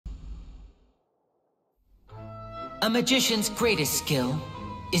A magician's greatest skill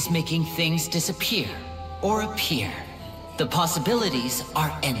is making things disappear or appear. The possibilities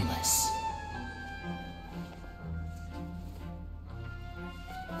are endless.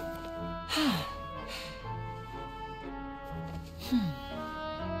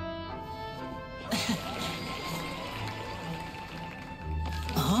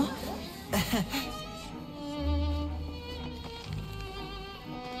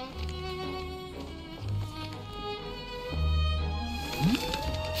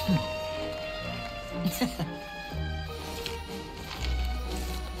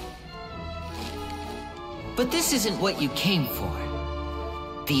 But this isn't what you came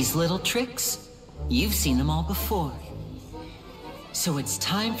for. These little tricks, you've seen them all before. So it's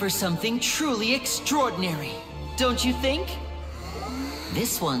time for something truly extraordinary, don't you think?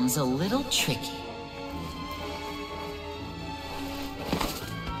 This one's a little tricky.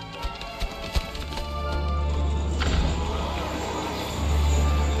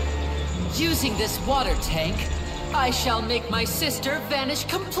 Using this water tank, I shall make my sister vanish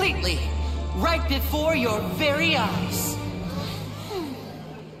completely, right before your very eyes.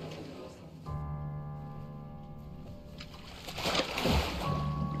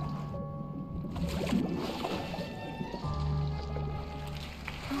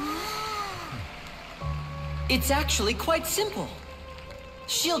 It's actually quite simple.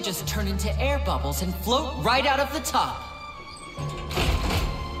 She'll just turn into air bubbles and float right out of the top.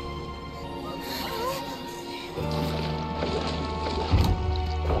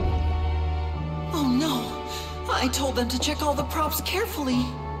 Oh no! I told them to check all the props carefully.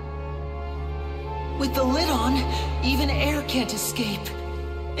 With the lid on, even air can't escape.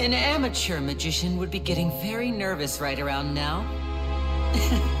 An amateur magician would be getting very nervous right around now.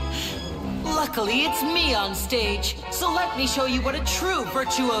 Luckily, it's me on stage, so let me show you what a true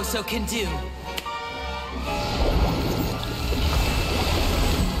virtuoso can do.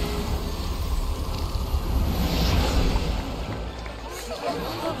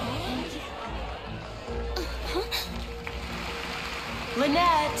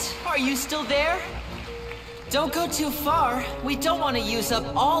 Lynette, are you still there? Don't go too far. We don't want to use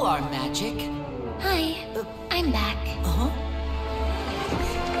up all our magic. Hi, I'm back.